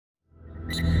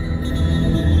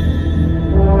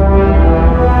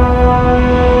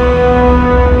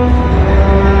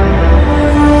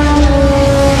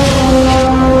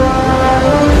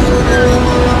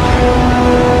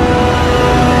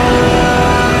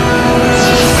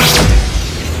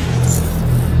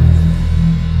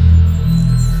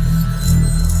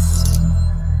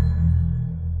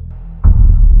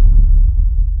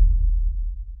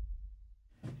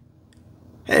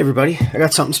everybody, I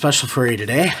got something special for you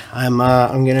today. I'm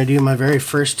gonna do my very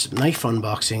first knife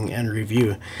unboxing and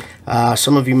review.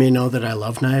 Some of you may know that I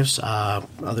love knives.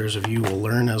 Others of you will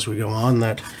learn as we go on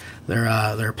that they're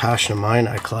a passion of mine.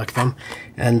 I collect them,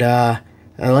 and I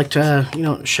like to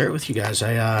share it with you guys.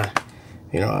 How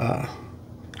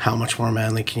much more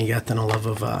manly can you get than a love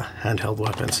of handheld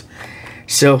weapons?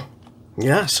 So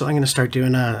yeah, so I'm gonna start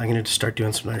doing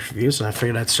some knife reviews, and I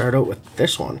figured I'd start out with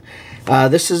this one.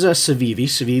 This is a CIVIVI.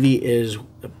 CIVIVI is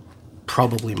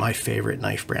probably my favorite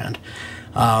knife brand.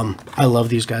 I love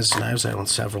these guys' knives. I own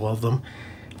several of them,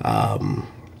 and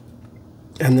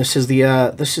this is the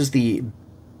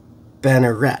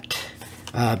Banneret,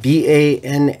 Banneret,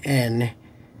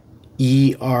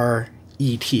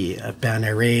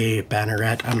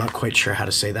 Banneret. I'm not quite sure how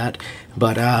to say that,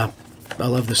 but I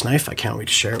love this knife. I can't wait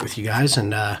to share it with you guys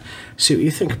and see what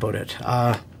you think about it.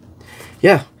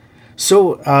 Yeah,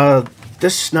 so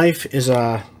this knife is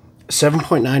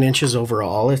 7.9 inches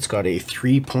overall. It's got a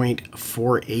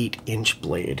 3.48 inch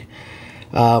blade.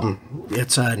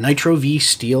 It's a Nitro V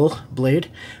steel blade,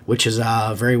 which is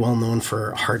very well known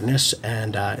for hardness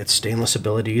and its stainless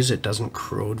abilities. It doesn't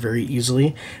corrode very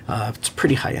easily. It's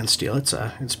pretty high-end steel. It's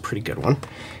a pretty good one.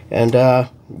 And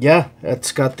yeah,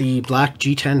 it's got the black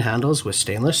G10 handles with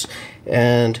stainless,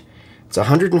 and it's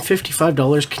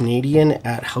 $155 Canadian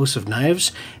at House of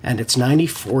Knives, and it's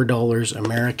 $94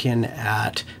 American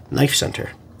at Knife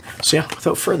Center. So yeah,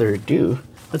 without further ado,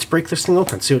 let's break this thing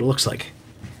open, see what it looks like.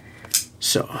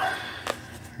 So,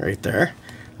 right there.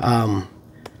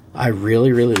 I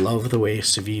really love the way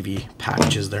CIVIVI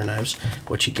packages their knives.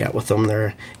 What you get with them,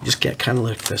 you just get kind of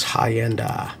like this high-end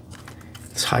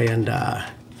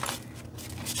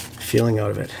feeling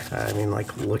out of it. I mean,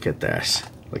 like, look at this,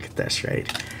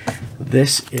 right?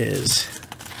 This is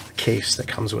the case that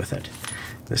comes with it.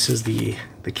 This is the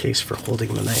case for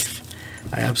holding the knife.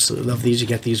 I absolutely love these. You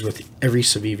get these with every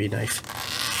CIVIVI knife.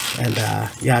 And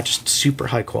yeah, just super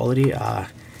high quality.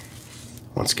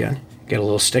 Once again, get a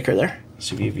little sticker there.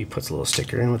 CIVIVI puts a little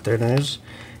sticker in with their knives.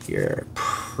 Your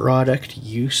product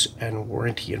use and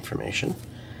warranty information.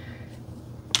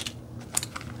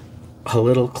 A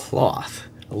little cloth,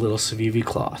 a little CIVIVI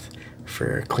cloth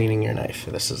for cleaning your knife.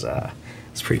 This is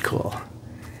it's pretty cool.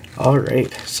 All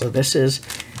right, so this is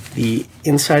the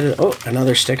inside of, oh,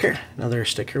 another sticker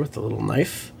with the little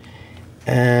knife.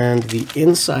 And the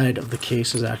inside of the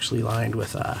case is actually lined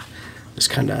with this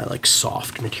kind of like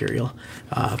soft material.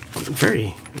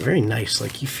 Very nice.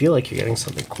 Like, you feel like you're getting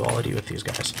something quality with these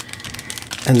guys.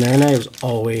 And their knives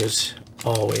always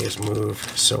move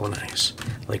so nice.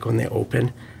 Like when they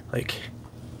open, like,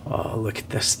 oh, look at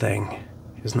this thing.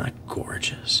 Isn't that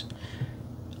gorgeous?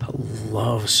 I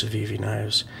love CIVIVI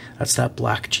knives. That's that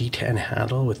black G10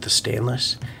 handle with the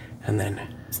stainless, and then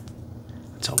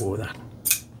that's all that.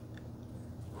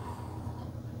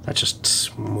 That's just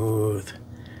smooth,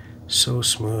 so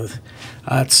smooth.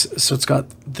 So it's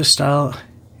got this style.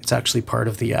 It's actually part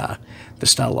of the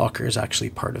style locker is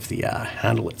actually part of the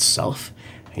handle itself,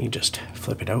 and you just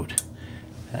flip it out,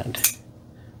 and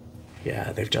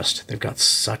yeah, they've got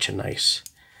such a nice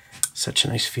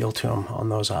feel to them on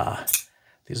those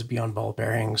these beyond ball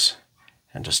bearings,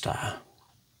 and just yeah,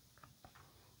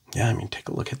 I mean, take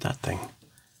a look at that thing.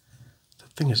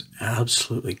 That thing is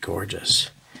absolutely gorgeous.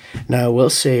 Now, I will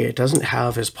say it doesn't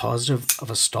have as positive of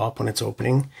a stop when it's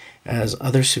opening as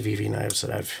other CIVIVI knives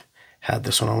that I've had.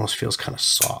 This one almost feels kind of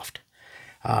soft.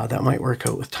 That might work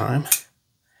out with time.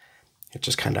 It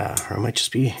just kind of, or it might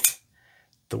just be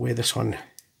the way this one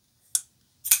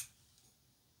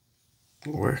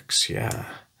works. Yeah,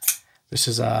 this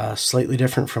is slightly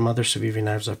different from other CIVIVI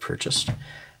knives I've purchased.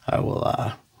 I will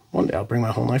one day I'll bring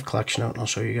my whole knife collection out and I'll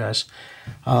show you guys.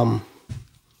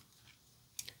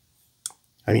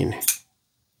 I mean,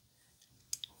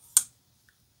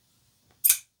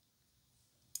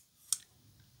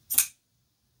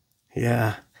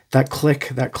 yeah, that click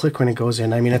when it goes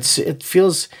in. I mean, it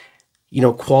feels,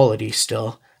 quality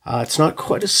still. It's not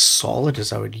quite as solid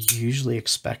as I would usually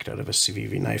expect out of a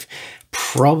CIVIVI knife.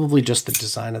 Probably just the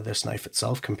design of this knife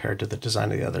itself compared to the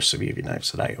design of the other CIVIVI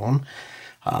knives that I own.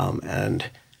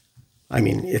 And I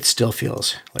mean, it still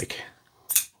feels like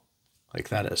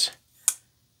that is.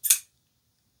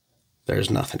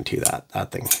 There's nothing to that.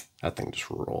 That thing just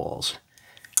rolls.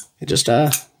 It just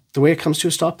the way it comes to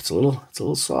a stop, it's a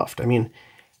little soft. I mean,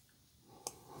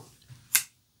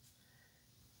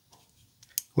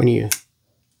 when you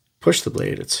push the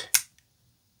blade,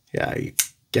 yeah, you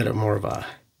get a more of a,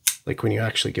 like when you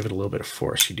actually give it a little bit of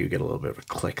force, you do get a little bit of a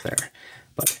click there.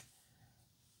 But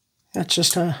yeah, it's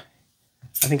just I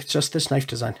think it's just this knife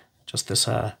design, just this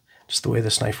just the way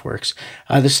this knife works.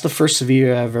 This is the first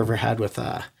CIVIVI I've ever had with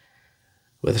a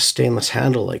stainless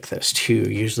handle like this too.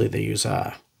 Usually they use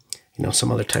you know,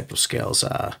 some other type of scales.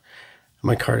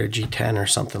 My Carter G10 or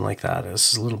something like that.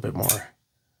 This is a little bit more.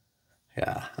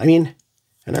 Yeah, I mean,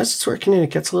 and as it's working in, it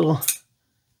gets a little.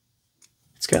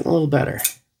 It's getting a little better.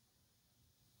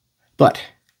 But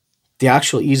the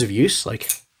actual ease of use,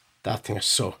 like that thing is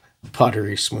so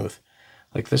buttery smooth.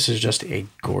 Like this is just a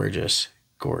gorgeous,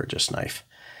 gorgeous knife.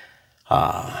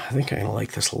 I think I'm gonna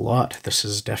like this a lot. This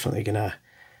is definitely gonna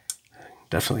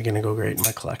go great in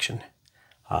my collection.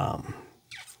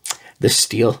 This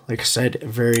steel, like I said,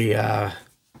 very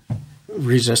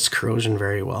resists corrosion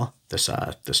very well.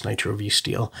 This Nitro V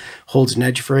steel holds an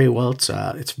edge very well.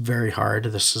 It's very hard.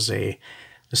 This is a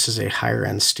higher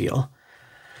end steel.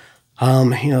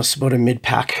 You know, it's about a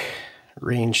mid-pack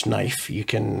range knife. You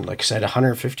can, like I said,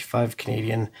 155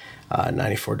 Canadian,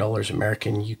 $94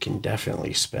 American. You can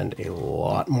definitely spend a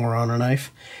lot more on a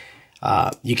knife.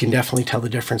 You can definitely tell the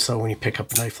difference though when you pick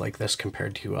up a knife like this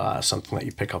compared to something that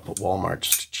you pick up at Walmart,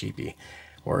 just a cheapie,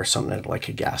 or something at like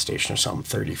a gas station or something,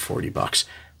 30, 40 bucks.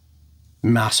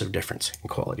 Massive difference in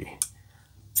quality.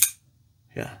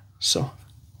 Yeah. So,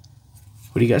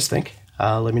 what do you guys think?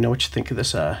 Let me know what you think of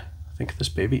this. Think of this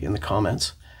baby in the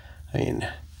comments. I mean,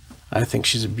 I think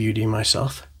she's a beauty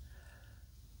myself.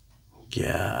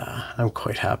 Yeah, I'm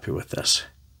quite happy with this.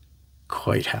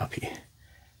 Quite happy.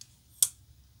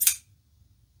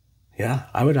 Yeah,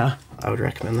 I would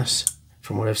recommend this.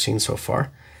 From what I've seen so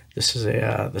far, this is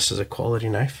a quality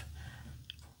knife.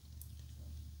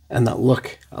 And that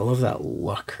look, I love that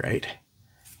look, right?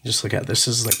 Just look at this.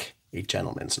 Is like a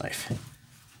gentleman's knife.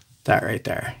 That right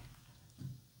there.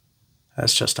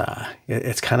 That's just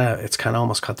it's kind of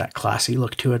almost got that classy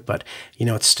look to it, but you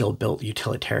know, it's still built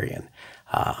utilitarian.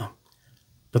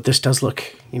 But this does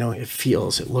look, you know,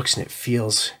 it looks and it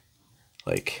feels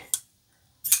like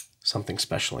something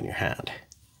special in your hand.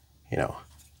 You know,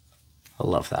 I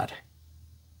love that.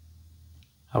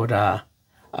 I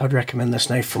would recommend this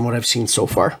knife from what I've seen so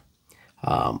far.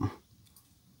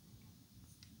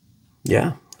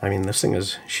 Yeah, I mean, this thing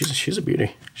is, she's a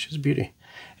beauty. She's a beauty.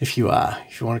 If you want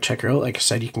to check her out, like I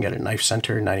said, you can get it at Knife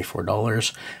Center,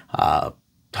 $94.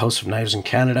 House of Knives in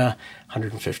Canada,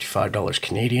 $155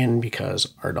 Canadian,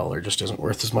 because our dollar just isn't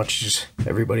worth as much as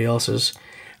everybody else's,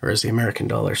 or as the American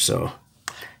dollar. So,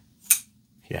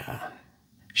 yeah,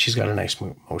 she's got a nice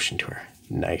motion to her.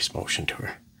 Nice motion to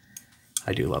her.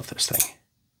 I do love this thing.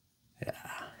 Yeah.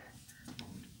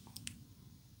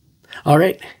 All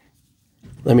right.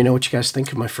 Let me know what you guys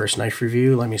think of my first knife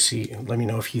review. Let me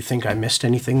know if you think I missed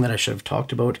anything that I should have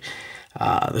talked about.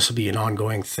 This will be an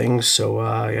ongoing thing, so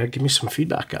yeah, give me some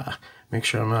feedback. Make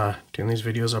sure I'm doing these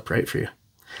videos up right for you.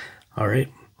 All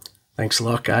right. Thanks a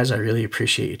lot, guys. I really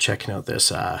appreciate you checking out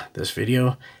this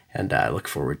video, and I look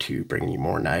forward to bringing you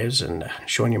more knives and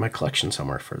showing you my collection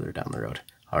somewhere further down the road.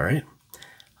 All right.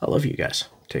 I love you guys.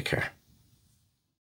 Take care.